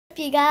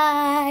you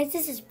guys?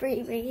 This is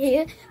Bree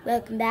here.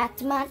 Welcome back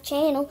to my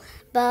channel.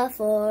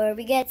 Before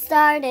we get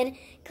started,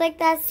 click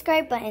that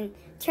subscribe button,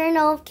 turn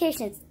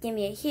notifications, give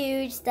me a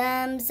huge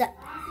thumbs up.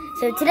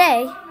 So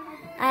today,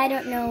 I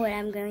don't know what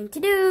I'm going to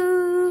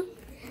do.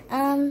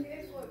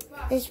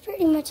 There's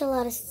pretty much a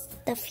lot of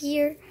stuff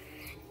here.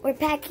 We're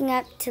packing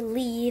up to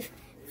leave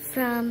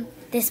from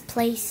this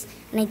place,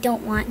 and I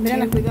don't want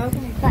to.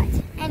 But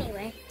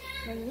anyway,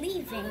 we're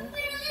leaving,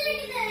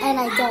 and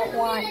I don't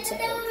want to.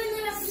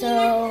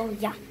 So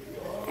yeah,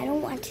 I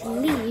don't want to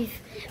leave,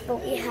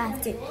 but we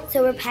have to.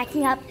 So we're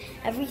packing up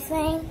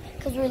everything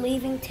because we're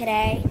leaving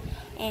today,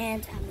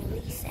 and I'm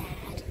really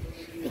sad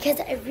because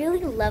I really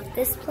love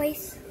this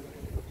place,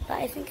 but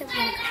I think I'm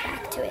gonna go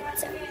back to it.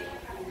 So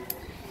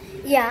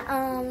yeah,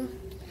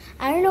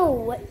 I don't know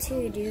what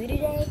to do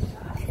today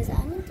because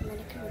I'm in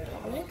Dominican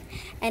Republic,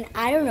 and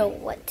I don't know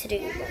what to do.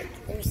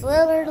 Like, there's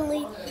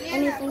literally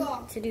anything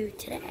to do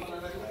today.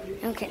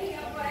 Okay,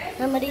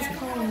 somebody's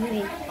calling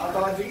me.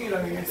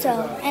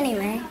 So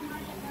anyway,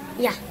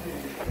 yeah,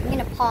 I'm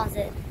gonna pause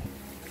it.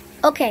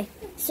 Okay,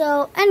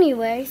 so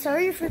anyway,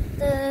 sorry for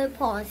the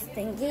pause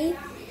thingy.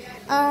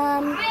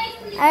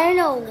 I don't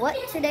know what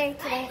today,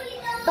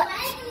 but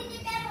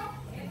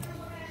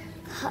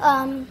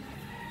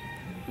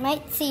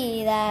might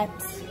see that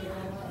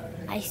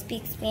I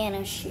speak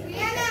Spanish in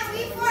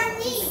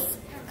this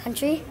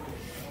country,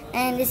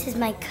 and this is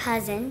my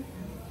cousin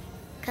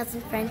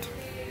friend.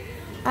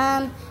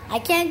 I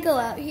can't go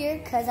out here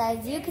because,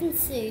 as you can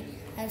see,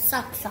 I have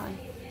socks on.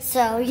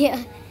 So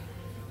yeah,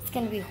 it's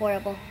gonna be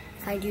horrible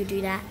if I do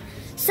that.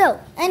 So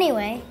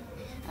anyway,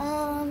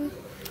 I'm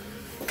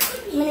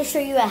gonna show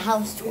you a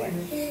house tour.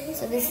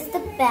 So this is the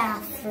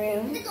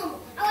bathroom,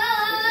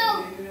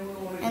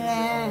 and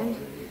then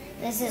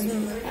this is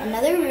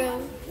another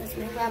room. That's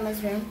my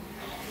grandma's room,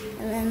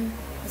 and then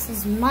this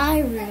is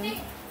my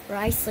room where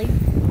I sleep.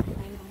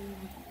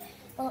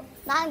 Well,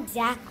 not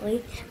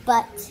exactly,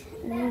 but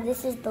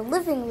this is the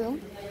living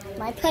room.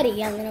 My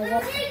putty. I'm gonna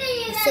go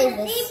save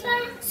this.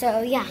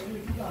 So yeah,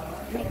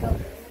 I'm gonna go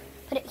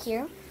put it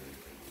here,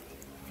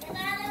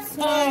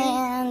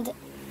 and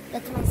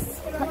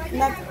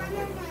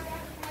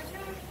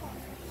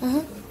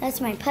that's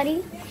my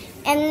putty.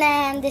 And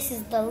then this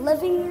is the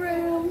living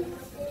room.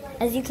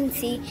 As you can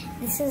see,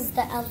 this is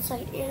the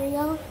outside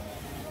area,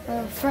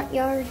 front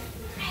yard,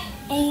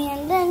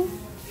 and then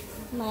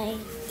my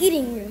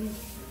eating room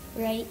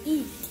where I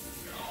eat,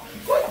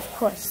 of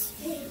course.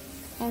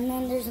 And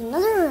then there's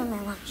another room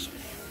I want to show you.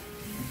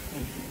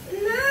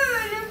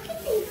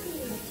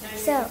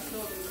 So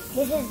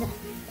this is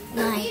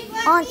my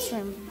aunt's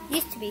room.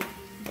 Used to be,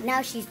 but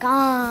now she's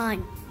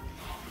gone.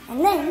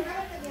 And then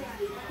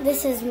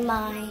this is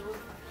my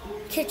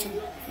kitchen,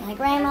 my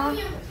grandma,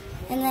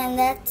 and then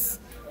that's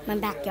my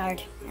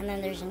backyard. And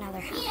then there's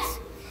another house,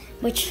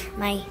 which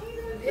my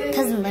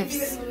cousin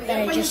lives,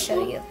 that I just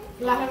showed you.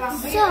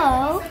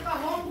 So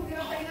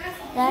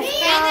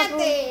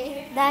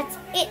that's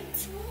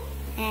it.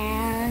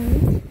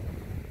 And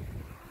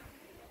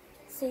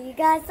see you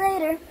guys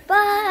later.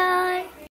 Bye.